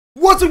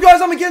What's up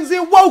guys, I'm Mackenzie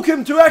and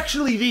welcome to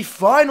actually the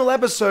final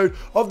episode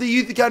of the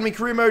Youth Academy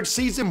Career Mode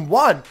Season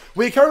 1.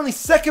 We're currently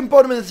second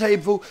bottom of the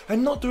table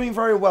and not doing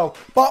very well,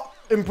 but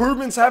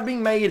improvements have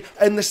been made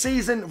and the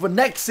season for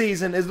next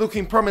season is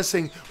looking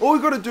promising. All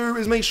we've got to do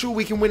is make sure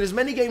we can win as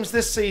many games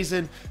this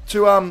season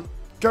to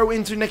go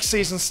into next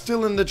season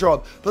still in the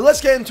job. But let's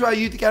get into our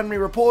Youth Academy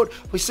report.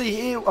 We see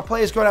here our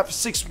players going out for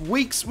 6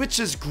 weeks, which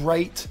is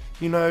great,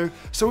 you know.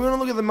 So we're going to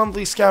look at the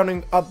monthly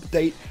scouting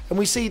update, and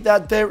we see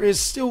that there is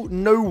still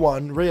no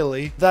one,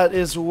 really, that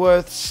is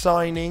worth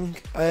signing.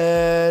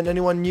 And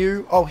anyone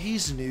new? Oh,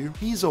 he's new.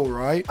 He's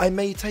alright. I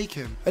may take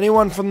him.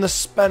 Anyone from the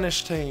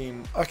Spanish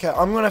team? Okay,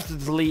 I'm going to have to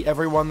delete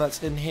everyone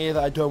that's in here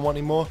that I don't want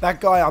anymore.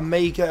 That guy I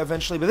may get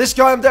eventually, but this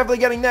guy I'm definitely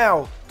getting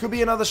now. Could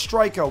be another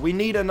striker. We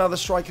need another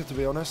striker, to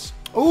be honest.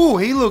 Oh,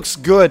 he looks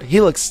good. He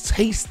looks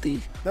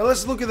tasty. Now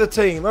let's look at the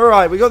team.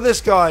 Alright, we got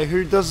this guy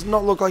who does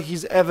not look like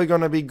he's ever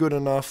going to be good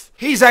enough.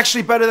 He's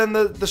actually better than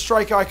the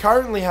striker I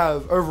currently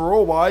have,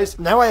 overall wise.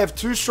 Now I have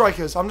 2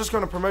 strikers. I'm just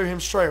going to promote him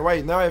straight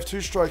away. Now I have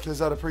 2 strikers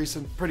that are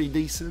pretty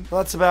decent.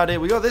 Well, that's about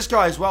it. We got this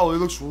guy as well who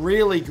looks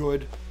really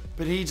good.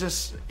 But he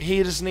just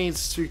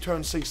needs to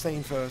turn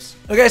 16 first.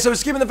 Okay, so we're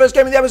skipping the first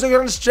game of the episode. We're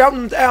going to shout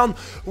them down.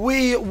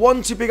 We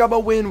want to pick up a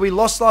win. We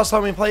lost last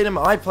time we played him.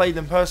 I played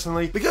them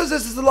personally. Because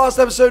this is the last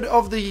episode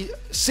of the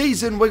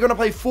season, we're going to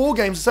play 4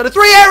 games instead of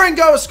 3. Aaron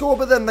go a score,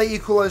 but then they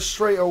equalize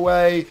straight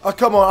away. Oh,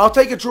 come on. I'll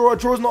take a draw. A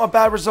draw is not a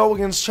bad result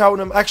against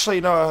Cheltenham.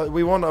 Actually, no,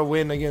 we want a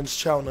win against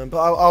Cheltenham, but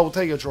I'll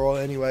take a draw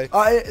anyway.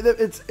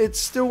 It's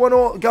still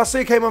 1-1.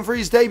 Garcia came on for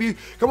his debut.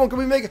 Come on, can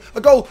we make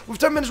a goal with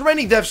 10 minutes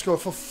remaining? Dev score.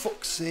 For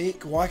fuck's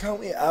sake. Why can't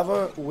we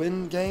ever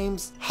win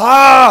games?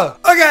 Ha!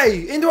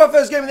 Okay, into our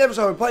first game of the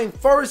episode. We're playing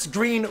Forest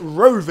Green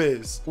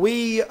Rovers.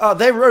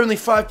 They were only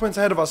 5 points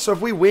ahead of us, so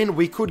if we win,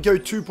 we could go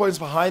 2 points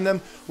behind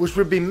them, which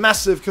would be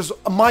massive, because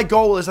my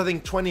goal is, I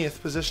think,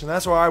 20th position.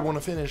 That's where I want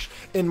to finish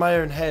in my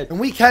own head. And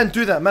we can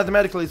do that.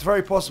 Mathematically, it's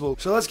very possible.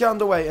 So let's get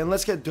underway, and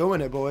let's get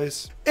doing it,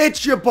 boys.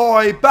 It's your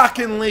boy, back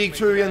in League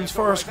 2 against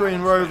Forest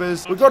Green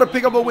Rovers. We've got to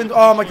pick up a win.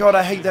 Oh my god,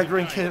 I hate that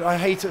green kit. I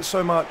hate it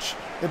so much.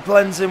 It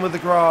blends in with the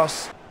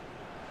grass.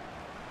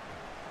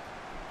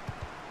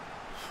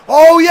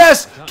 Oh,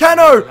 yes!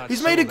 Cano!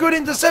 He's made a good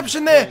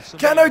interception there.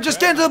 Cano just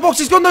get into the box.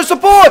 He's got no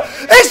support.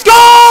 He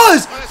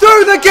scores!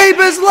 Through the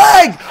keeper's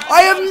leg!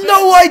 I have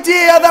no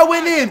idea how that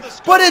went in,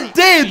 but it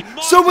did,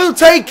 so we'll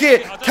take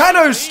it.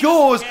 Cano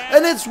scores,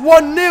 and it's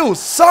 1-0.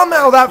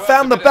 Somehow that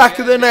found the back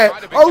of the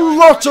net. A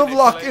lot of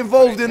luck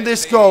involved in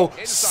this goal.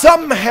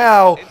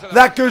 Somehow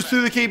that goes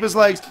through the keeper's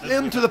legs,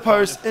 into the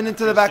post, and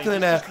into the back of the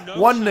net.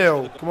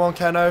 1-0. Come on,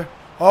 Cano.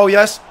 Oh,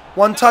 yes.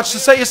 One touch to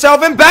set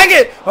yourself and bang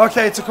it!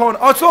 Okay, it's a corner.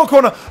 Oh, it's not a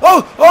corner.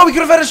 Oh, we could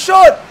have had a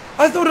shot!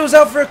 I thought it was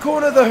out for a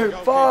corner though.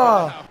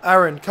 Far.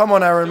 Aaron, come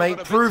on, Aaron, mate.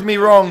 Prove me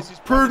wrong.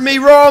 Prove me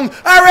wrong.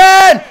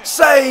 Aaron!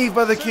 Saved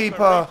by the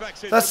keeper.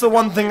 That's the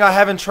one thing I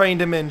haven't trained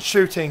him in,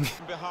 shooting.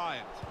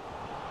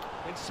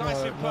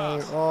 No.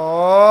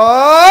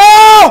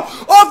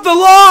 Oh! Off the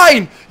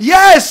line!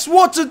 Yes!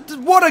 What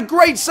a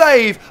great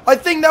save! I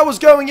think that was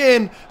going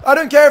in. I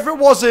don't care if it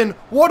wasn't.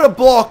 What a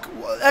block!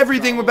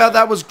 Everything about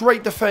that was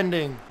great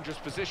defending.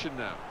 Just position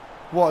now.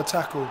 What a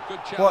tackle.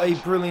 What a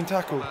brilliant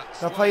tackle.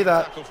 Now play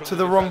that to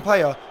the wrong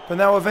player, but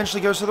now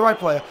eventually goes to the right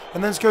player,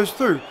 and then goes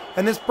through.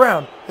 And it's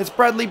Brown. It's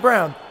Bradley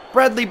Brown.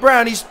 Bradley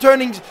Brown, he's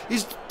turning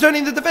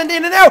the defender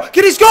in and out.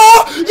 Can he score?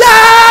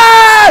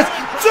 Yes!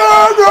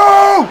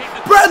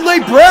 2-0!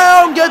 Bradley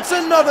Brown gets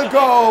another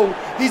goal.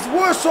 He's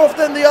worse off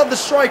than the other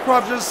striker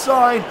I've just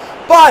signed,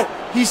 but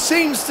he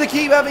seems to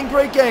keep having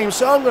great games,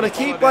 so I'm going to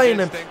keep playing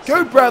him.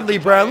 Go Bradley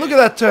Brown. Look at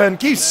that turn.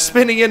 Keeps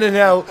spinning in and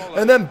out,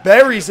 and then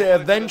buries it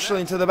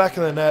eventually into the back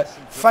of the net.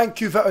 Thank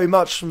you very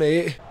much,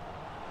 mate.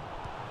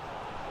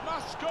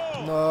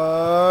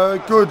 No,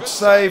 good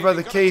save by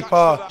the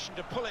keeper.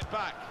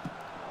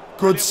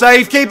 Good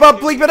save, keeper.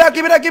 Bleep it out,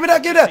 keep it out, keep it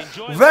out, keep it out.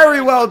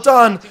 Very well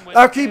done.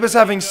 Our keeper's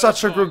having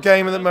such a good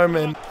game at the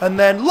moment. And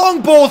then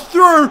long ball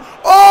through.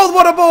 Oh,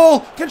 what a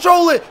ball.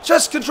 Control it.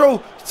 Chest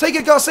control. Take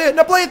it, Garcia.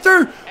 Now play it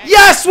through.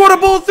 Yes, what a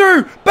ball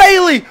through.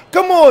 Bailey,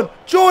 come on.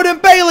 Jordan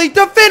Bailey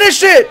to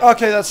finish it.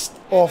 Okay, that's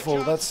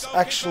awful. That's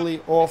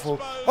actually awful.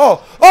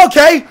 Oh,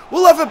 okay.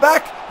 We'll have it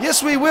back.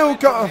 Yes, we will.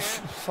 Go. Oh,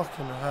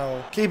 fucking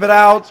hell. Keep it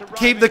out.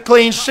 Keep the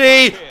clean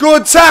sheet.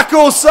 Good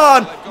tackle,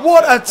 son.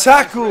 What a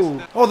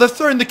tackle. Oh, they're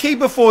throwing the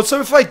keeper forward. So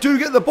if I do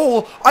get the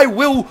ball, I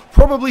will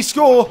probably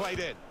score.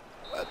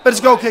 But it's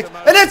a goal kick.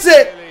 And that's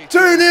it.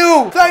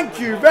 2-0.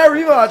 Thank you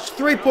very much.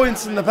 3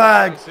 points in the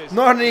bag.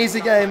 Not an easy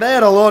game. They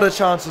had a lot of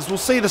chances. We'll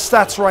see the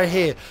stats right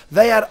here.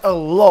 They had a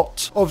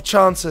lot of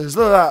chances.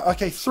 Look at that.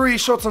 Okay, 3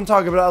 shots on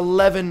target, but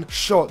 11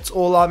 shots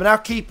all up. And our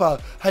keeper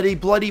had a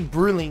bloody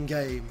brilliant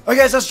game.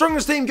 Okay, it's our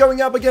strongest team going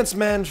up against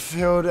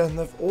Mansfield, and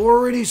they've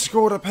already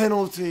scored a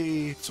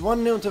penalty. It's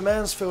 1-0 to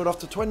Mansfield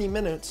after 20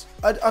 minutes.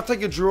 I'd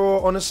take a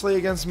draw, honestly,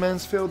 against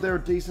Mansfield. They're a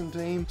decent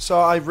team. So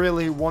I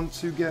really want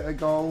to get a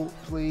goal.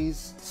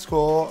 Please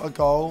score a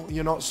goal.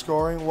 You're not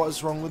scoring. What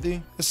is wrong with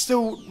you? It's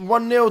still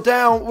 1-0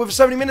 down with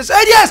 70 minutes.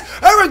 And yes,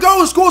 Aaron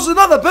Gold scores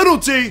another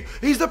penalty.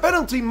 He's the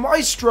penalty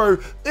maestro.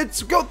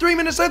 It's got 3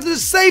 minutes left to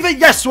save it.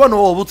 Yes, 1-1.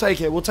 We'll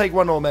take it. We'll take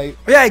 1-1, mate.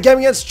 But yeah, game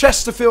against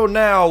Chesterfield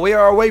now. We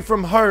are away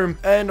from home.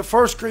 And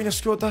Forest Green has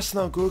scored. That's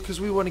not good because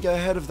we want to get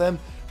ahead of them.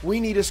 We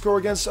need to score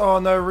against... Oh,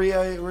 no,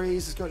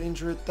 Rees has got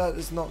injured. That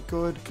is not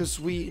good because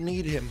we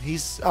need him.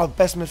 He's our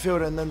best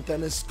midfielder, and then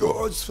Dennis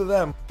scores for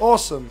them.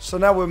 Awesome. So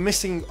now we're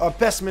missing our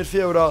best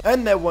midfielder,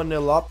 and they're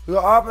 1-0 up. We've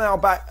got half an hour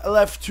back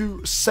left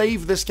to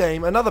save this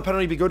game. Another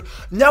penalty would be good.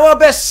 Now our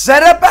best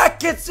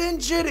centre-back gets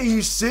injured. Are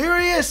you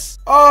serious?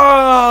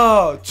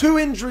 Oh, 2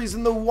 injuries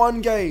in the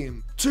one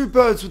game. 2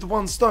 birds with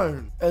 1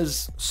 stone,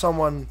 as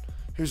someone...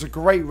 who's a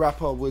great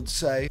rapper would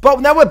say. But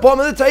now we're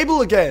bottom of the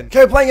table again.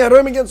 Okay, we're playing at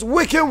home against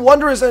Wycombe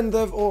Wanderers, and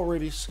they've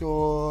already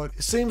scored.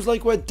 It seems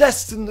like we're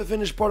destined to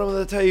finish bottom of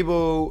the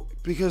table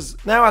because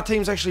now our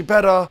team's actually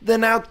better. They're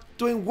now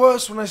doing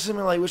worse when I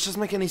simulate, which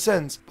doesn't make any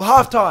sense. But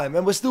half time,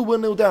 and we're still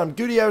 1-0 down.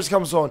 Gutierrez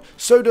comes on.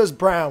 So does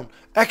Brown.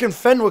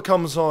 Akinfenwa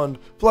comes on.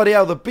 Bloody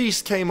hell, the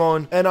beast came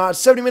on. And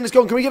 70 minutes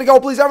gone. Can we get a goal,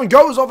 please? Aaron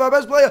goes off our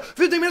best player.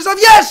 15 minutes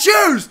left. Yes,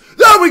 shoes!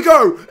 There we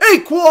go!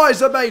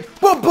 Equaliser, mate.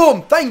 Boom,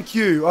 boom. Thank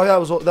you. Oh,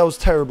 that was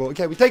terrible.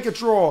 Okay, we take a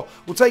draw.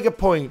 We'll take a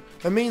point.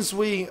 It means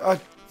we are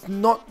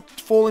not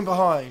falling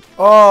behind.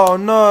 Oh,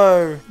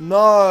 no.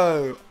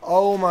 No.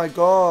 Oh, my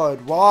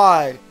God.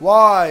 Why?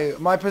 Why?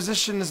 My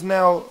position is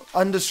now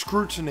under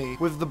scrutiny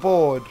with the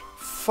board.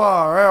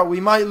 Far out. We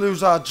might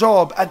lose our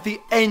job at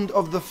the end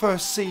of the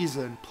first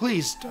season.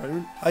 Please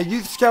don't. Our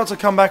youth scouts have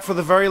come back for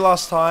the very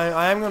last time.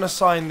 I am going to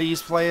sign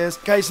these players.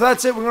 Okay, so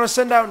that's it. We're going to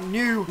send out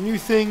new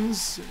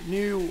things.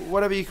 New,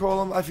 whatever you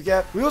call them. I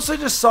forget. We also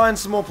just signed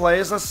some more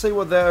players. Let's see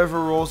what their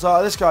overalls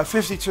are. This guy,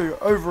 52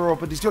 overall,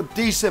 but he's got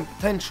decent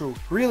potential.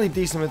 Really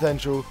decent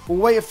potential. We'll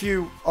wait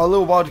a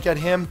little while to get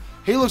him.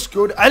 He looks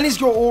good, and he's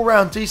got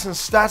all-round decent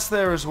stats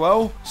there as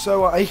well.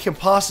 So he can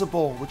pass the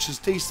ball, which is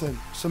decent.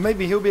 So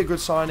maybe he'll be a good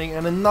signing.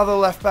 And another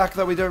left back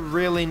that we don't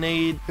really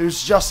need,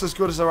 who's just as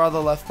good as our other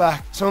left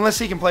back. So unless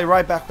he can play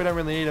right back, we don't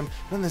really need him.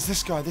 And then there's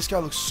this guy. This guy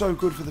looks so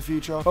good for the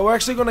future. But we're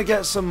actually going to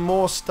get some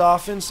more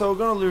staff in, so we're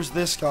going to lose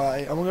this guy.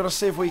 And we're going to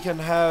see if we can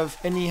have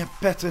any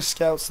better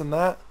scouts than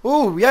that.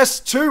 Oh, yes,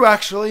 2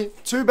 actually.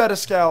 2 better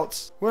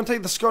scouts. We're going to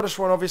take the Scottish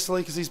one,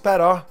 obviously, because he's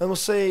better. And we'll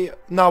see.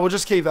 No, we'll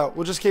just keep that.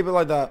 We'll just keep it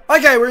like that.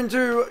 Okay, we're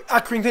into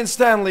Accrington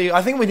Stanley.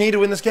 I think we need to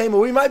win this game,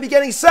 or we might be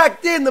getting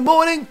sacked in the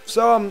morning.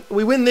 So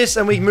we win this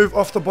and we move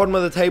off the bottom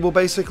of the table.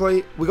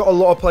 Basically, we got a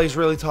lot of players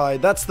really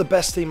tired. That's the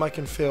best team I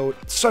can field.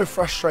 It's so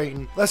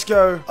frustrating. Let's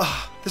go.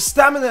 The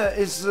stamina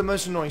is the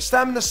most annoying.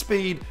 Stamina,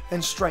 speed,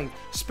 and strength.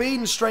 Speed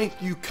and strength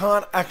you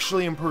can't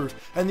actually improve.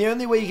 And the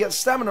only way you get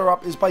stamina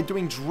up is by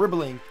doing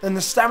dribbling. And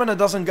the stamina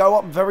doesn't go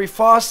up very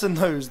fast in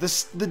those.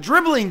 The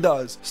dribbling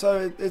does.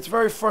 So it's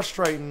very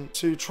frustrating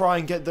to try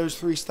and get those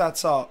 3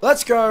 stats up.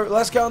 Let's go.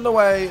 Let's get on the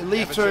way.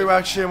 League 2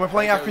 action. We're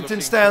playing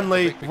Accrington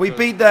Stanley. We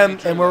beat them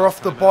and we're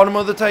off the bottom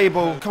of the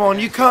table. Come on,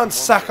 you can't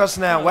sack us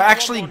now. We're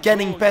actually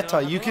getting better.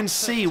 You can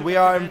see we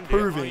are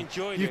improving.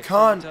 You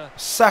can't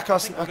sack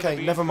us.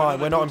 Okay, never mind.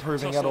 We're not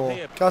improving at all.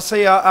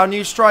 Garcia, our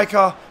new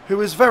striker, who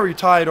is very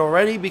tired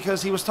already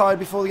because he was tired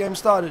before the game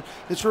started.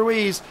 It's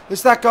Ruiz.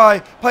 It's that guy.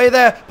 Play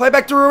there. Play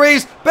back to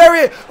Ruiz.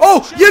 Bury it.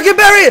 Oh, you can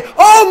bury it.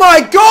 Oh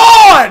my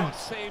God.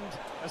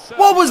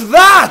 What was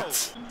that?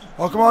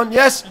 Oh, come on.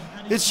 Yes.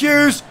 It's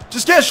Hughes.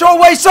 Just get a shot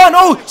away, son.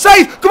 Oh,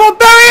 save. Come on,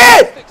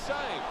 bury it.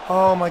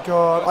 Oh my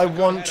God. I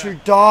want to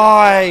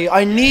die.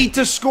 I need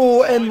to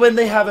score. And when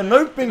they have an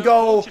open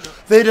goal,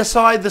 they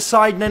decide the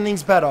side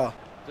netting's better.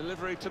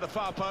 Delivery to the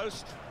far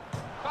post.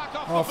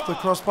 Off the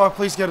crossbar,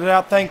 please get it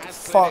out. Thank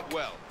fuck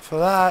for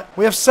that.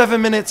 We have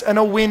 7 minutes and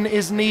a win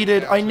is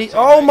needed.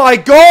 Oh my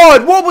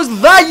God, what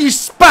was that, you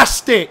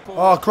spastic?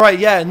 Oh great,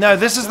 yeah, no,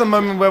 this is the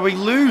moment where we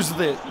lose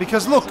it.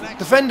 Because look,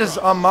 defenders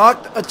are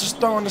marked. I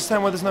just don't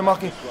understand why there's no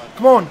marking.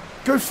 Come on,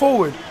 go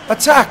forward.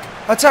 Attack,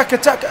 attack,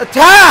 attack,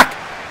 attack!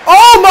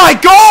 Oh my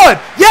God!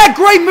 Yeah,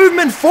 great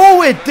movement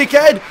forward,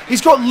 dickhead.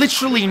 He's got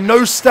literally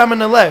no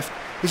stamina left.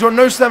 He's got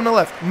no stamina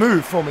left.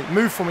 Move for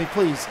me,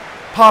 please.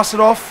 Pass it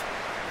off.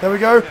 There we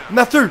go.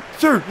 Now through.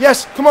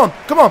 Yes, come on.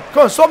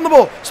 Stop the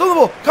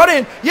ball. Cut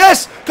in.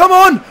 Yes, come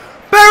on.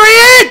 Bury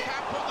it.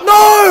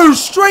 No,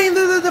 straight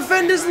into the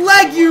defender's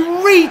leg, you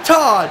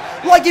retard.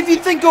 Like if you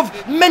think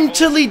of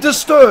mentally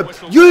disturbed,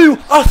 you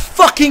are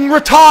fucking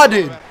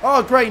retarded.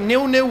 Oh, great.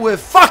 0-0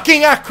 with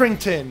fucking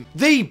Accrington.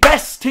 The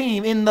best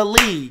team in the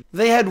league.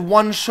 They had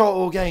 1 shot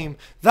all game.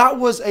 That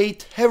was a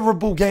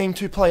terrible game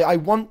to play. I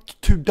want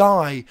to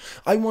die.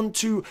 I want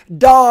to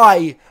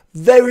die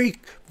very,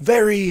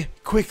 very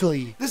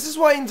quickly. This is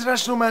why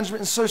international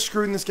management is so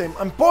screwed in this game.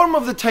 I'm bottom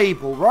of the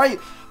table, right?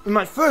 In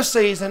my first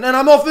season, and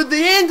I'm offered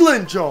the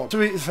England job. To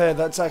be fair,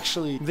 that's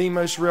actually the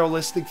most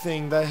realistic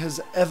thing that has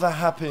ever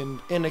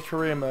happened in a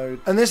career mode.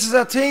 And this is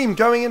our team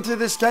going into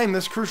this game,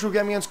 this crucial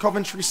game against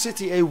Coventry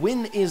City. A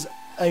win is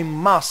a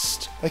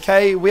must.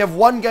 Okay, we have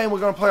 1 game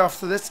we're going to play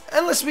after this,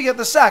 unless we get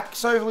the sack.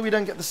 So hopefully we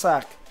don't get the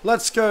sack.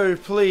 Let's go,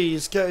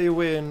 please. Get a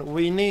win.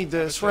 We need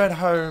this. We're at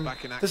home.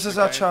 This is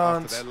our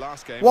chance.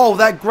 Whoa,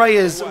 that grey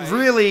is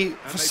really,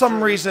 for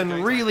some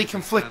reason, really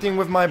conflicting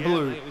with my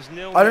blue.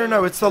 I don't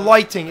know. It's the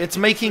lighting. It's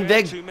making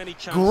their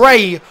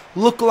grey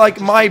look like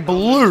my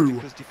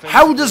blue.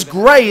 How does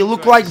grey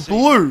look like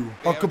blue?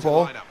 Oh, good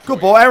ball.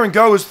 Good ball. Aaron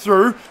goes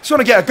through. He's going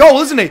to get a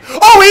goal, isn't he?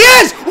 Oh,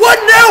 he is! 1-0!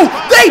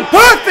 The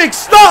perfect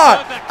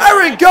start!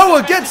 Aaron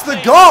Goa gets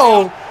the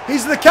goal.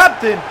 He's the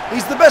captain.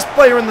 He's the best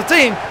player in the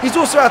team. He's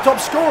also our top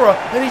scorer.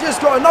 And he just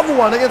got another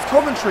one against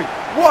Coventry.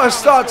 What a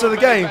start to the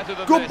game.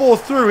 Good ball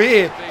through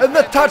here. And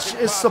the touch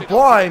is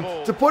sublime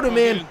to put him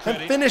in and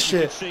finish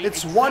it.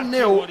 It's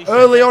 1-0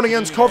 early on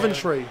against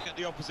Coventry.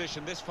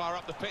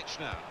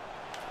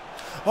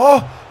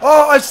 Oh,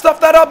 I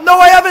stuffed that up. No,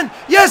 I haven't.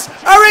 Yes,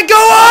 Aaron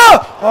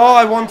Goa! Oh,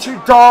 I want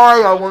to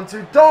die. I want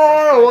to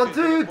die. I want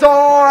to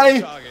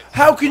die.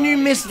 How can you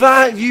miss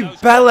that, you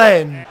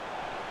bellend?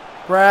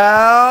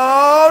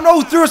 Brown.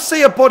 Oh, through a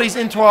sea of bodies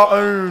into our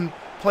own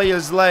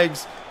player's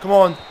legs. Come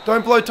on,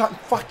 don't blow time.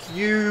 Fuck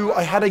you.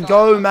 I had to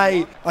go,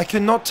 mate. I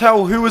cannot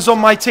tell who was on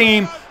my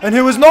team and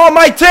who was not on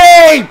my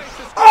team.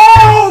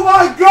 Oh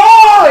my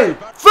god!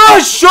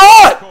 First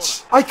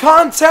shot! I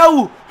can't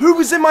tell who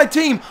was in my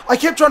team. I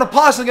kept trying to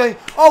pass and going,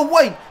 oh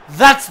wait,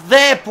 that's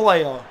their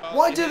player.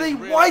 Why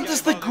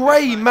does the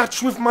grey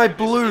match with my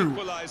blue?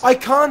 I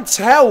can't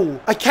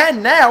tell. I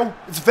can now.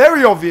 It's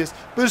very obvious.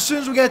 But as soon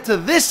as we get to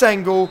this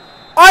angle,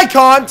 I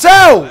can't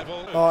tell.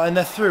 Oh, and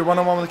they're through.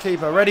 1-on-1 with the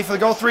keeper. Ready for the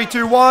goal. 3,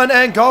 2, 1,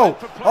 and goal.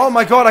 Oh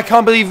my god, I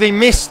can't believe they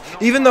missed.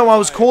 Even though I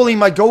was calling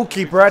my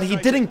goalkeeper out, he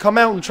didn't come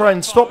out and try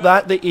and stop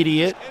that, the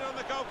idiot.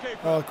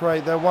 Oh,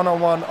 great. They're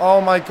 1-on-1. Oh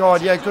my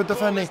god. Yeah, good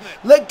defending.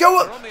 Let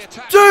go of...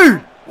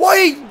 Dude!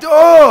 Why?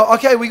 Oh,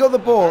 okay, we got the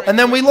ball. And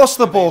then we lost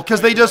the ball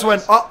because they just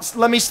went, oh,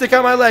 let me stick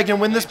out my leg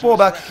and win this ball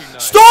back.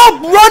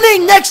 Stop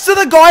running next to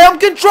the guy I'm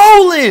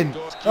controlling!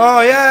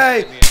 Oh,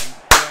 yay!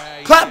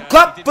 Clap,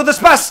 clap for the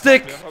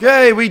spastic!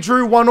 Yay, we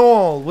drew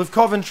 1-1 with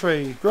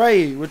Coventry.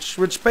 Great,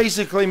 which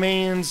basically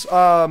means,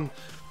 we're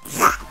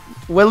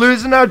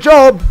losing our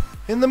job.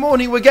 In the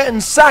morning, we're getting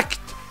sacked.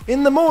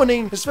 In the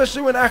morning,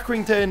 especially when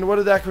Accrington, what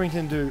did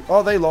Accrington do?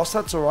 Oh, they lost,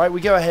 that's alright, we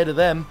go ahead of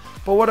them.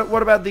 But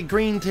what about the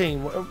green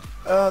team?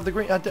 The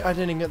green, I didn't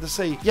even get to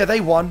see. Yeah,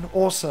 they won,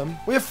 awesome.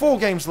 We have 4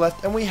 games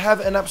left, and we have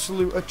an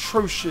absolute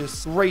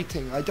atrocious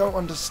rating. I don't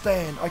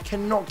understand. I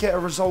cannot get a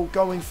result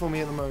going for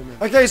me at the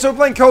moment. Okay, so we're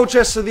playing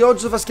Colchester. The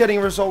odds of us getting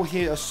a result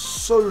here are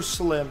so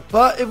slim.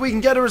 But if we can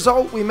get a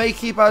result, we may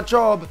keep our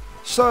job.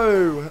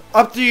 So,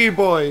 up to you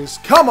boys.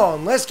 Come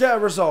on, let's get a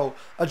result.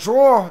 A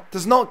draw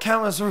does not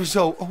count as a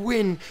result. A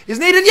win is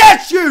needed.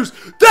 Yes, Hughes!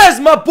 There's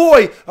my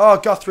boy! Oh,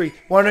 Guthrie,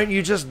 why don't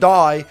you just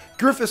die?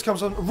 Griffiths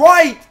comes on.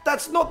 Right!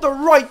 That's not the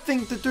right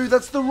thing to do.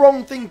 That's the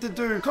wrong thing to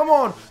do. Come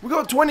on. We've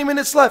got 20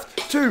 minutes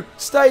left to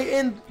stay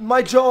in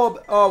my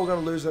job. Oh, we're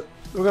going to lose it.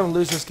 We're going to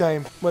lose this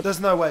game. But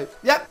there's no way.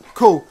 Yep,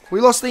 cool.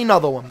 We lost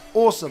another one.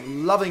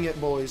 Awesome. Loving it,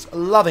 boys.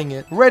 Loving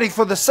it. Ready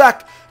for the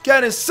sack.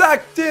 Getting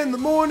sacked in the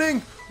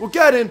morning. We're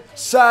getting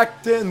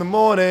sacked in the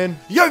morning.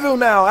 Yeovil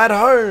now at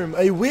home.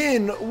 A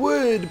win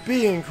would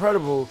be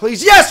incredible.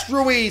 Please. Yes,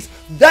 Ruiz.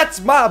 That's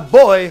my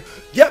boy.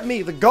 Get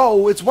me the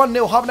goal. It's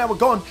 1-0. Half an hour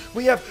gone.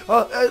 We have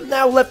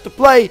now left to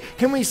play.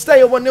 Can we stay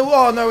at 1-0?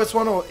 Oh, no, it's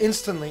 1-0.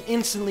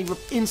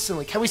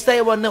 Instantly. Can we stay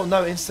at 1-0?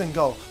 No, instant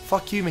goal.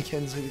 Fuck you,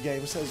 Mackenzie, the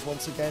game says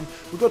once again.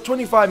 We've got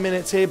 25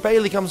 minutes here.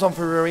 Bailey comes on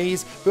for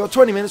Ruiz. We've got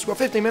 20 minutes. We've got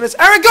 15 minutes.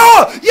 Aaron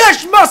Goa!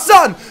 Yes, my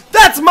son!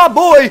 That's my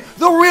boy!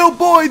 The real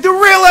boy! The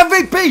real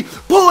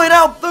MVP! Pulling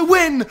out the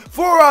win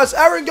for us.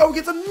 Aaron Goa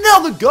gets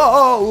another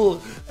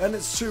goal! And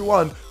it's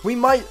 2-1. We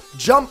might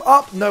jump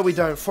up. No, we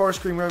don't.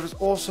 Forest Green Rovers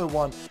also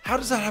won. How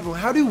does that happen?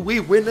 How do we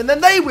win and then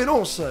they win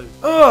also?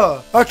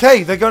 Ugh.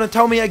 Okay, they're going to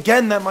tell me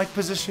again that my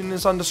position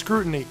is under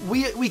scrutiny.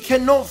 We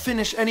cannot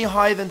finish any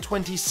higher than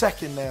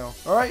 22nd now.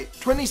 All right?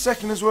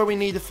 22nd is where we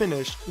need to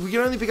finish. We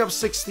can only pick up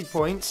 60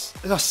 points.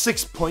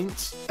 6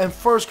 points. And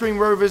Forest Green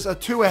Rovers are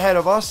 2 ahead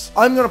of us.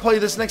 I'm going to play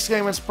this next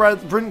game against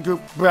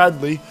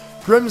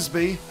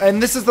Grimsby, and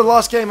this is the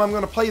last game I'm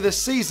going to play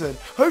this season.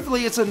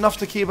 Hopefully it's enough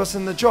to keep us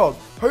in the job.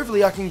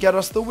 Hopefully I can get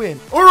us the win.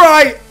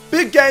 Alright,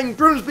 big game,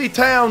 Grimsby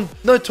Town.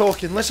 No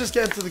talking, let's just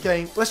get into the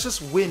game. Let's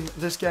just win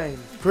this game.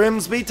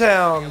 Grimsby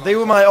Town, they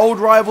were my old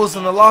rivals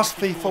in the last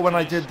FIFA when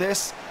I did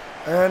this.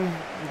 And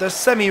they're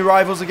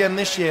semi-rivals again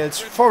this year. It's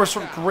Forest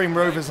Green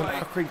Rovers and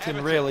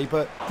Accrington, really.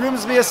 But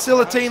Grimsby is still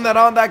a team that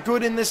aren't that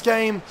good in this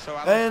game.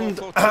 And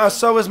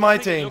so is my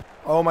team.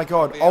 Oh my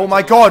god. Oh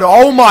my god.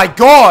 Oh my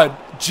god.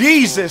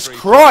 Jesus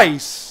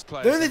Christ.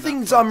 The only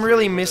things I'm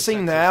really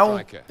missing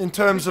now, in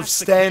terms of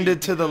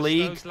standard to the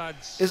league,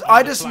 is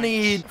I just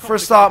need, for a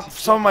start,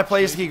 some of my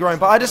players to keep growing,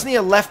 but I just need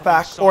a left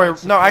back, or,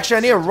 no, actually I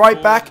need a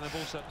right back.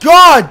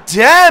 God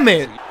damn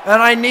it!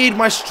 And I need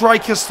my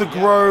strikers to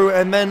grow,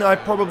 and then I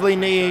probably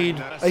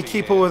need a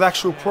keeper with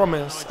actual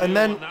promise. And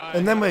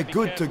then we're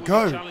good to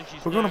go.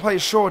 We're going to play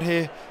it short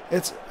here.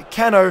 It's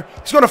Cano.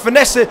 He's going to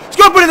finesse it. He's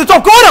going to put it in the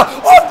top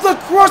corner! Off the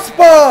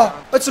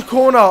crossbar! It's a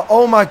corner.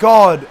 Oh my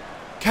god.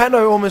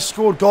 Cano almost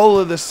scored goal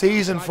of the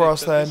season for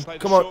us then.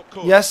 Come on.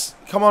 Yes.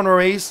 Come on,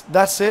 Ruiz.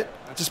 That's it.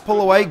 Just pull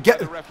away. Get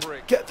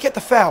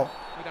the foul.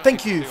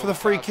 Thank you for the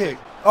free kick.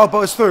 Oh,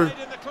 but it's through.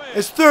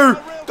 It's through.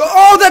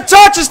 Oh, that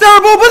touch is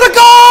terrible, but the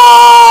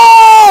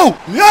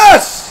goal!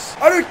 Yes!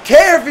 I don't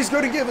care if he's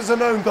going to give us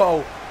an own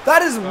goal.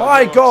 That is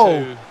my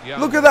goal.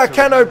 Look at that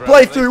Cano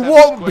play through.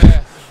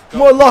 What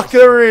more luck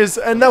there is.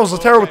 And that was a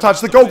terrible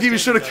touch. The goalkeeper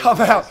should have come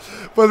out.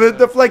 But they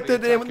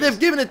deflected it. They've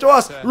given it to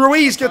us.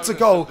 Ruiz gets a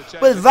goal.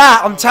 But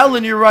that, I'm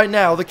telling you right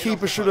now, the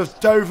keeper should have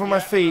dove on my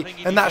feet.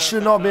 And that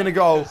should not have been a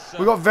goal.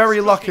 We got very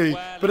lucky.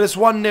 But it's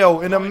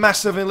 1-0 in a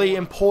massively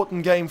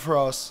important game for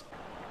us.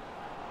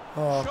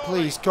 Oh,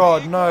 please,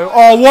 God, no.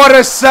 Oh, what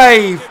a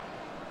save!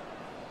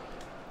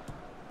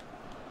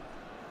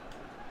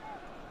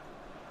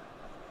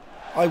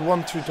 I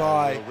want to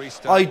die.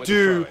 I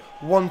do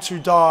want to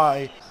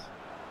die.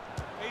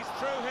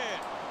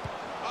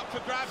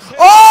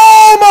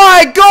 Oh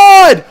my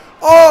God!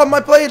 Oh,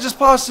 my player just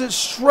passed it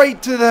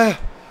straight to the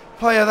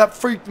player. That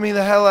freaked me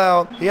the hell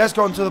out. He has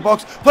gone to the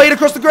box. Played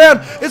across the ground.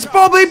 It's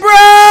Bobby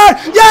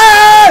Brown!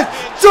 Yes!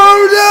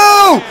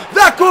 2-0!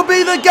 That could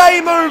be the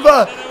game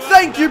over.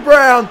 Thank you,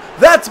 Brown.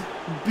 That's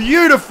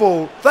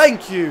beautiful.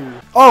 Thank you.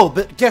 Oh,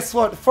 but guess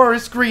what?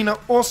 Forest Green are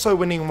also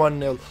winning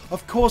 1-0.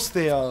 Of course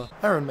they are.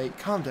 Aaron, mate,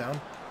 calm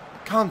down.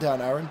 Calm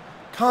down, Aaron.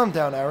 Calm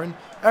down, Aaron.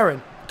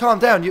 Aaron, calm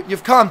down.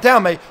 You've calmed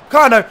down, mate.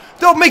 Cano,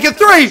 don't make it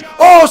 3.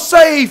 Oh,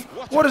 save.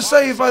 What a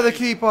save by the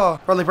keeper.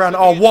 Bradley Brown.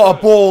 Oh, what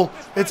a ball.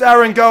 It's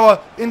Aaron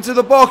Goa into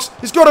the box.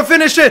 He's got to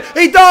finish it.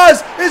 He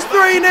does. It's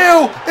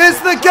 3-0. It's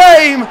the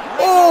game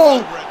all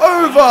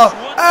over.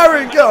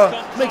 Aaron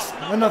Goa makes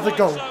another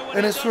goal.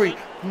 And it's 3-0.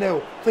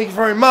 Thank you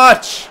very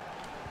much.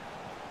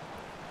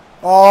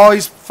 Oh,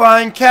 he's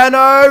fine.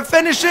 Cano.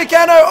 Finish it,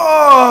 Cano.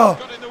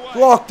 Oh,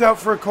 blocked out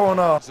for a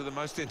corner.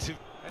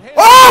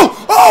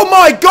 Oh! Oh,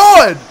 my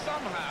God.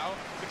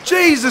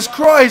 Jesus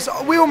Christ,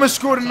 we almost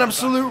scored an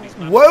absolute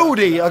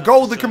worldie, a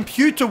goal the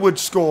computer would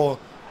score.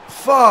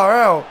 Far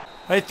out.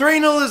 Hey,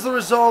 3-0 is the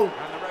result.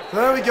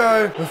 There we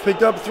go. We've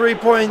picked up 3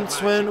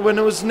 points when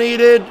it was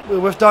needed.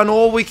 We've done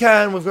all we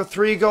can. We've got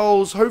 3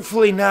 goals.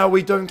 Hopefully now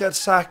we don't get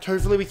sacked.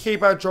 Hopefully we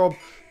keep our job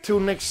till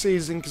next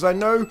season, because I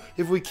know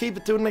if we keep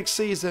it till next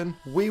season,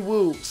 we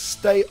will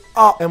stay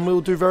up and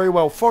we'll do very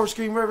well. Forest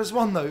Green Rovers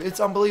won though. It's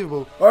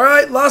unbelievable.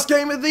 Alright, last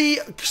game of the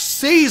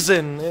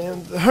season,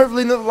 and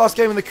hopefully not the last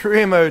game in the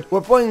career mode.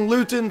 We're playing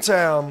Luton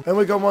Town and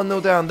we got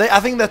 1-0 down. I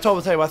think they're top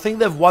of the table. I think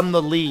they've won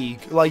the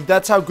league. Like,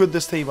 that's how good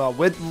this team are.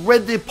 We're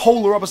the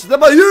polar opposite. They're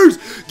my Hughes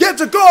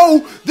gets a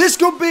goal. This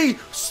could be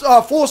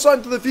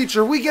foresight to the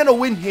future. We get a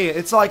win here.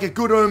 It's like a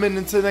good omen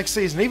into the next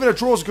season. Even a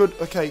draw's good.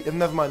 Okay,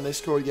 never mind. They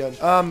score again.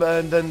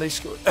 And then they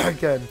scored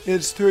again.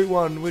 It's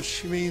 3-1,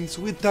 which means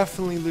we're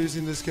definitely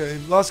losing this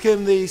game. Last game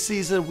of the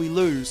season, we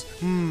lose.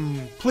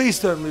 Please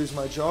don't lose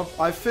my job.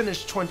 I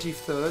finished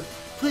 23rd.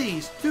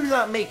 Please, do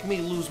not make me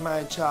lose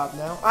my job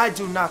now. I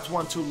do not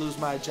want to lose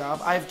my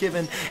job. I've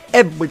given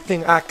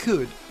everything I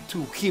could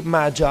to keep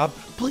my job.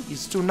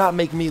 Please do not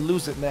make me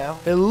lose it now.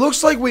 It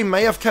looks like we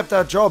may have kept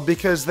our job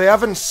because they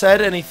haven't said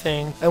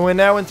anything and we're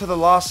now into the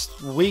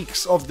last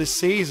weeks of the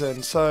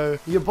season. So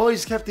your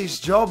boys kept his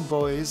job,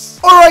 boys.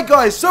 Alright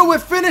guys, so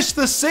we've finished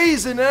the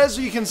season. As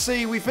you can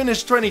see, we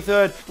finished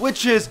 23rd,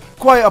 which is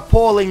quite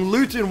appalling.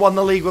 Luton won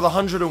the league with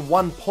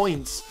 101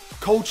 points.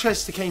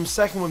 Colchester came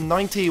second with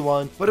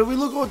 91, but if we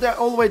look all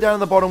the way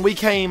down the bottom, we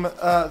came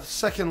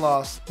second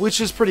last,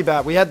 which is pretty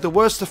bad. We had the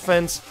worst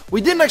defense.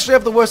 We didn't actually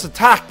have the worst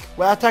attack.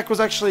 Our attack was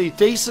actually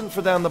decent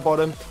for down the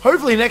bottom.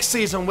 Hopefully next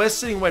season we're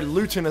sitting where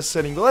Luton is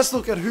sitting. But let's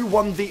look at who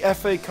won the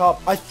FA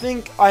Cup. I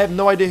have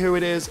no idea who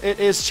it is. It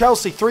is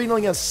Chelsea 3-0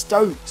 against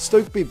Stoke.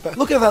 Stoke beat back.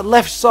 Look at that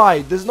left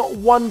side. There's not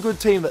one good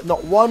team.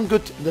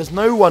 There's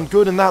no one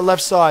good in that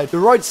left side. The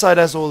right side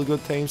has all the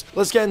good teams.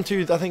 Let's get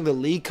into, I think, the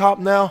League Cup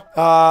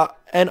now.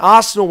 And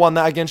Arsenal won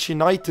that against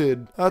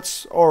United.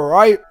 That's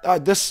alright.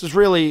 This is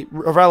really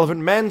irrelevant.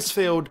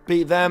 Mansfield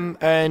beat them,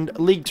 and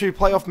League 2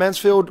 playoff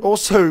Mansfield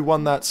also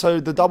won that. So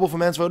the double for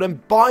Mansfield.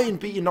 And Bayern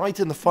beat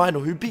United in the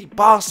final, who beat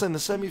Barca in the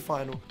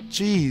semi-final.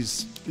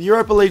 Jeez. The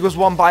Europa League was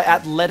won by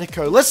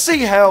Atletico. Let's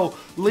see how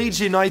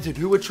Leeds United,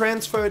 who were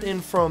transferred in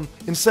from,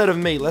 instead of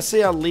me, let's see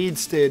how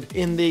Leeds did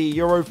in the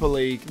Europa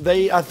League.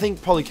 They, I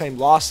think, probably came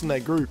last in their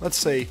group. Let's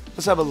see.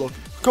 Let's have a look.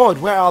 God,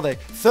 where are they?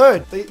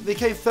 Third. They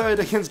came third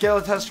against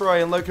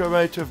Galatasaray and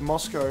Lokomotiv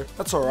Moscow.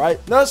 That's alright.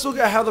 Now let's look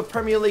at how the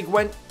Premier League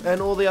went and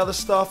all the other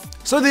stuff.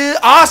 So the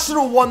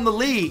Arsenal won the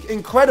league.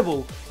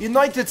 Incredible.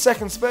 United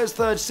second, Spurs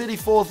third, City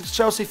fourth,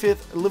 Chelsea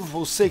fifth,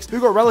 Liverpool sixth.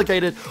 Who got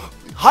relegated?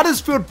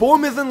 Huddersfield,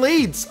 Bournemouth, and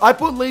Leeds. I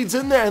put Leeds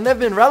in there and they've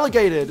been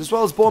relegated, as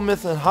well as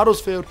Bournemouth and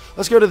Huddersfield.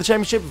 Let's go to the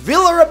Championship.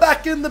 Villa are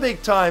back in the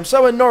big time.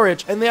 So are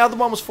Norwich. And the other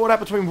one was fought out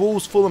between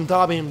Wolves, Fulham,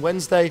 Derby, and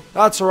Wednesday.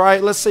 That's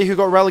alright. Let's see who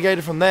got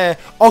relegated from there.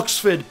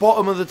 Oxford,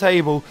 bottom of the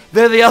table.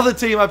 They're the other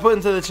team I put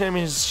into the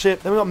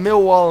Championship. Then we got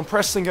Millwall and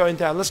Preston going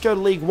down. Let's go to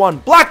League One.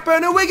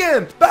 Blackburn and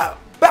Wigan.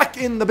 Back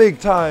in the big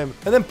time.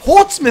 And then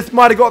Portsmouth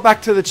might have got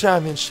back to the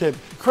Championship.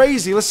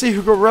 Crazy. Let's see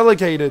who got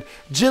relegated.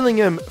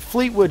 Gillingham,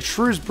 Fleetwood,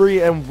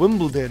 Shrewsbury, and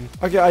Wimbledon.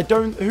 Okay,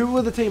 who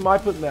were the team I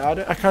put in there?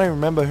 I can't even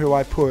remember who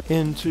I put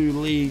into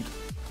League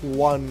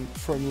 1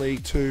 from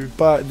League 2.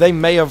 But they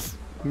may have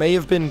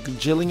been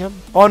Gillingham.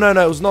 Oh, no,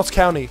 it was Notts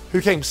County, who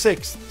came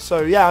 6th.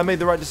 So, yeah, I made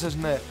the right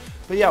decision there.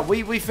 But yeah,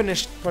 we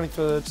finished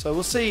 23rd, so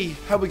we'll see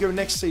how we go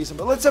next season.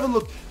 But let's have a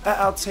look at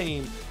our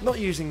team. Not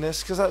using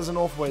this, because that is an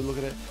awful way to look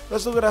at it.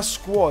 Let's look at our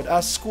squad.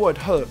 We're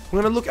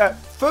going to look at,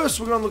 first,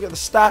 we're going to look at the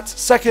stats.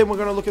 Second, we're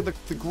going to look at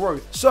the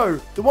growth. So,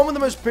 the one with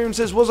the most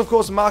appearances was, of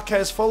course,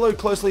 Marquez, followed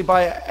closely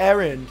by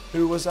Aaron,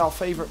 who was our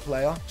favorite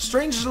player.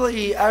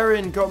 Strangely,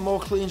 Aaron got more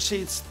clean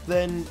sheets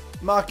than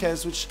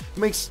Marquez, which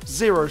makes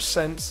 0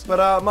 sense.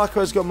 But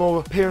Marquez got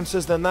more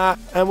appearances than that.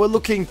 And we're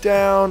looking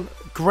down.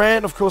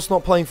 Grant, of course,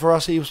 not playing for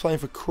us. He was playing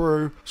for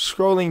Crew.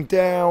 Scrolling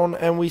down,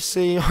 and we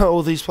see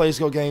all these players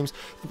got games.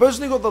 The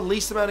person who got the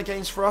least amount of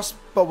games for us,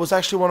 but was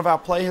actually one of our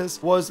players,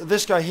 was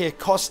this guy here,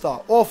 Costa.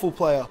 Awful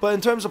player. But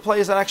in terms of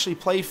players that actually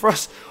played for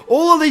us,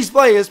 all of these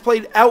players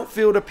played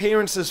outfield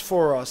appearances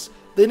for us.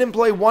 They didn't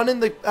play one in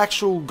the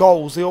actual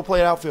goals. They all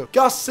played outfield.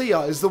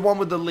 Garcia is the one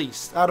with the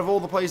least out of all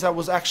the players that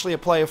was actually a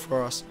player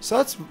for us. So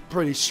that's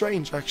pretty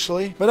strange,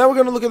 actually. But now we're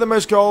going to look at the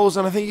most goals.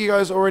 And I think you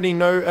guys already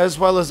know, as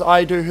well as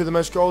I do, who the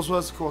most goals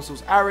was. Of course, it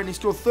was Aaron. He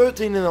scored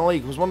 13 in the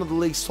league. He was one of the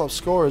league's top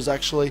scorers,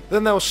 actually.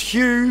 Then there was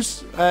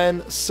Hughes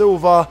and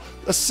Silva.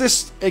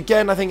 Assist,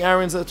 again, I think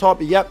Aaron's at the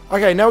top. Yep.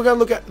 Okay, now we're going to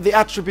look at the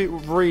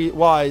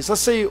attribute-wise.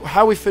 Let's see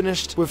how we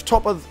finished with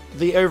top of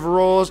the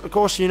overalls. Of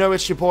course, you know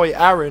it's your boy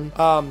Aaron.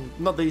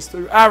 Not these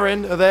two.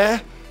 Aaron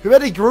there, who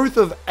had a growth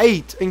of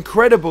 8.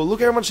 Incredible.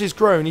 Look how much he's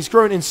grown. He's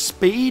grown in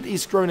speed.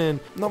 He's grown in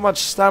not much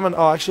stamina.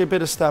 Oh, actually a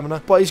bit of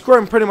stamina. But he's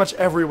grown pretty much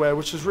everywhere,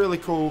 which is really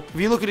cool. If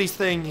you look at his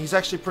thing, he's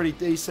actually pretty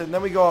decent.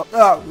 Then we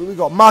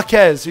got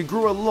Marquez, who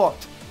grew a lot.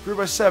 Grew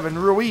by 7.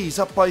 Ruiz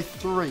up by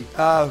 3.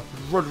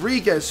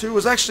 Rodriguez, who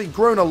was actually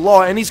grown a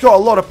lot, and he's got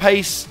a lot of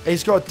pace.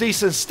 He's got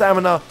decent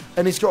stamina,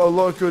 and he's got a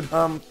lot of good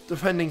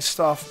defending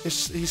stuff.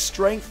 His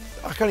strength,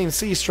 I can't even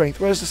see his strength.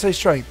 Where does it say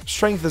strength?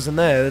 Strength isn't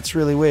there. That's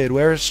really weird.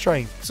 Where is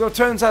strength? So it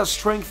turns out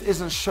strength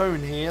isn't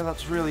shown here.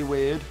 That's really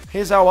weird.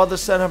 Here's our other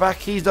centre back.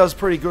 He does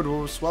pretty good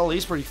as well.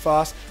 He's pretty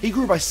fast. He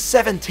grew by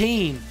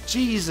 17.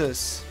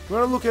 Jesus. We're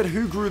going to look at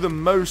who grew the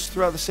most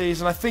throughout the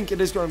season. I think it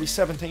is going to be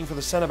 17 for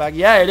the centre back.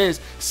 Yeah, it is.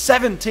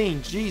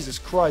 17. Jesus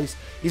Christ.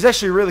 He's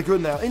actually really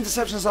good now.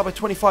 Interceptions up by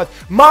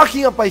 25.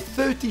 Marking up by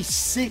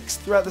 36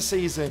 throughout the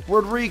season.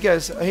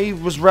 Rodriguez, he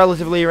was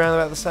relatively around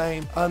about the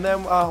same. And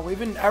then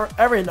even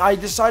Aaron, I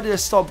decided to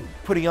stop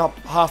putting up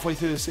halfway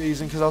through the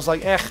season because I was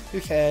like, who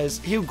cares?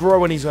 He'll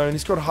grow on his own.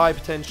 He's got high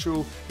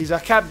potential. He's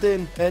our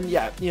captain. And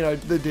yeah, you know,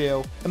 the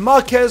deal. And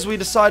Marquez, we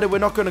decided we're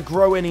not going to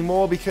grow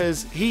anymore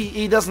because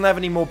he doesn't have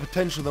any more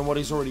potential than what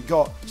he's already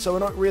got. So we're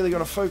not really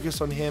going to focus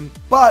on him.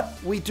 But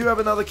we do have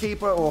another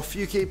keeper, or a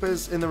few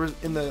keepers in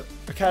the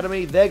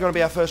academy. They're going to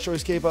be our first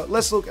choice keeper.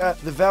 Let's look at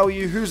the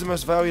value. Who's the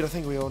most valued? I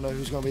think we all know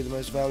who's going to be the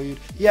most valued.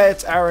 Yeah,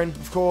 it's Aaron,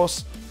 of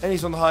course. And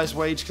he's on the highest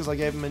wage because I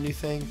gave him a new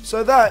thing.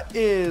 So that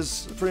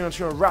is pretty much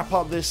going to wrap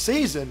up this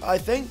season. I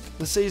think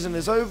the season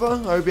is over.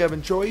 I hope you have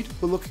enjoyed.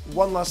 We'll look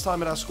one last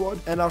time at our squad.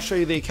 And I'll show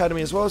you the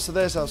academy as well. So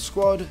there's our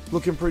squad.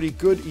 Looking pretty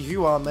good.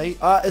 You are, mate.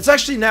 It's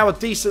actually now a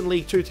decent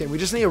League 2 team. We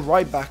just need a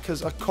right back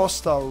because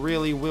Acosta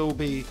really will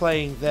be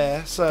playing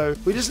there. So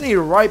we just need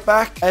a right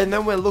back. And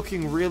then we're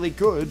looking really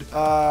good.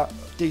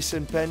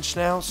 Decent bench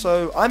now,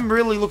 so I'm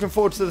really looking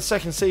forward to the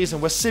second season.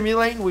 We're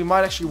simulating, we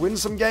might actually win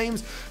some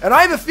games, and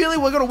I have a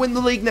feeling we're going to win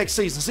the league next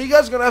season, so you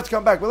guys are going to have to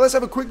come back. But let's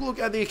have a quick look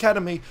at the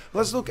academy.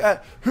 Let's look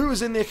at who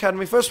is in the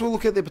academy. First, we'll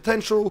look at the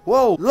potential.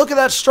 Whoa, look at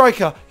that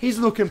striker. He's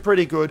looking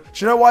pretty good.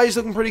 Do you know why he's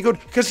looking pretty good?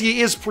 Because he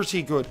is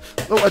pretty good.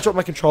 Oh, I dropped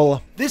my controller.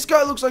 This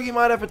guy looks like he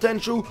might have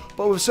potential,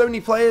 but with so many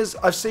players,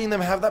 I've seen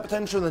them have that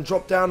potential and then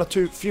drop down a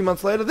few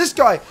months later. This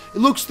guy, it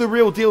looks the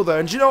real deal, though,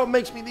 and do you know what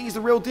makes me think he's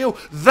the real deal?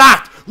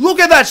 Look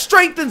at that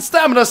strength and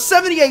stamina.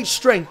 78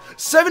 strength,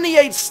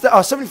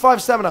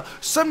 75 stamina,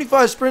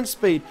 75 sprint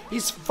speed.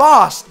 He's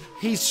fast.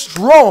 He's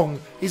strong.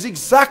 He's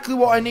exactly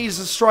what I need as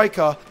a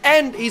striker.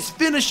 And his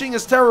finishing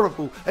is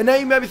terrible. And now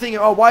you may be thinking,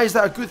 oh, why is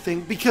that a good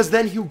thing? Because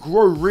then he'll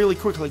grow really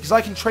quickly. Because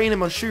I can train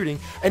him on shooting.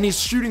 And his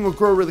shooting will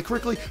grow really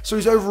quickly. So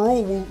his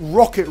overall will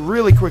rocket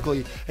really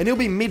quickly. And he'll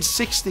be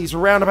mid-60s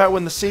around about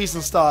when the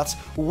season starts.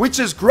 Which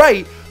is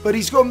great. But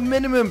he's got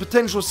minimum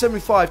potential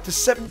 75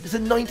 to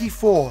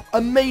 94.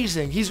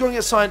 Amazing. He's going to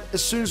get signed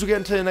as soon as we get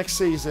into the next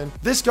season.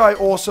 This guy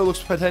also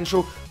looks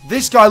potential.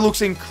 This guy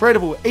looks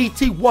incredible.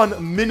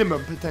 81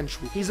 minimum potential.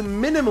 He's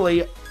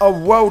minimally a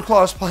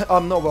world-class player.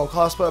 Not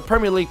world-class, but a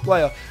Premier League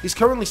player. He's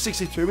currently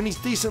 62 and he's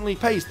decently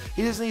paced.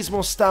 He just needs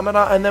more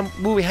stamina and then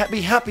we'll be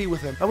happy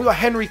with him. And we got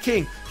Henry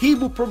King. He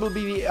will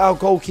probably be our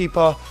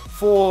goalkeeper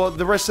for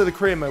the rest of the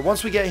career mode.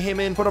 Once we get him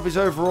in, put up his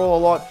overall a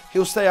lot,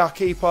 he'll stay our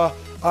keeper.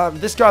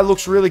 This guy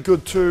looks really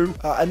good too.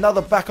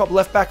 Another backup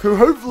left back who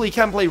hopefully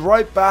can play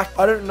right back.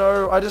 I don't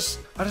know. I just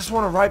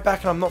want a right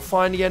back and I'm not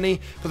finding any.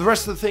 But the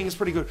rest of the thing is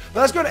pretty good. But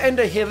let's go to end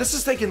it here. This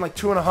is taking like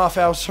 2.5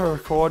 hours to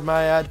record, may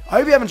I add. I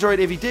hope you have enjoyed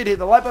it. If you did, hit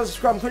the like button,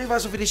 subscribe, and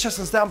 25 video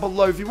suggestions down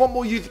below. If you want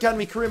more Youth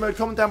Academy career mode,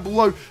 comment down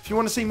below. If you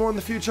want to see more in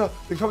the future,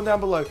 then comment down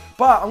below.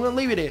 But I'm going to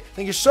leave it here.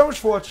 Thank you so much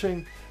for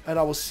watching, and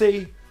I will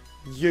see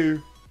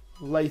you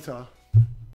later.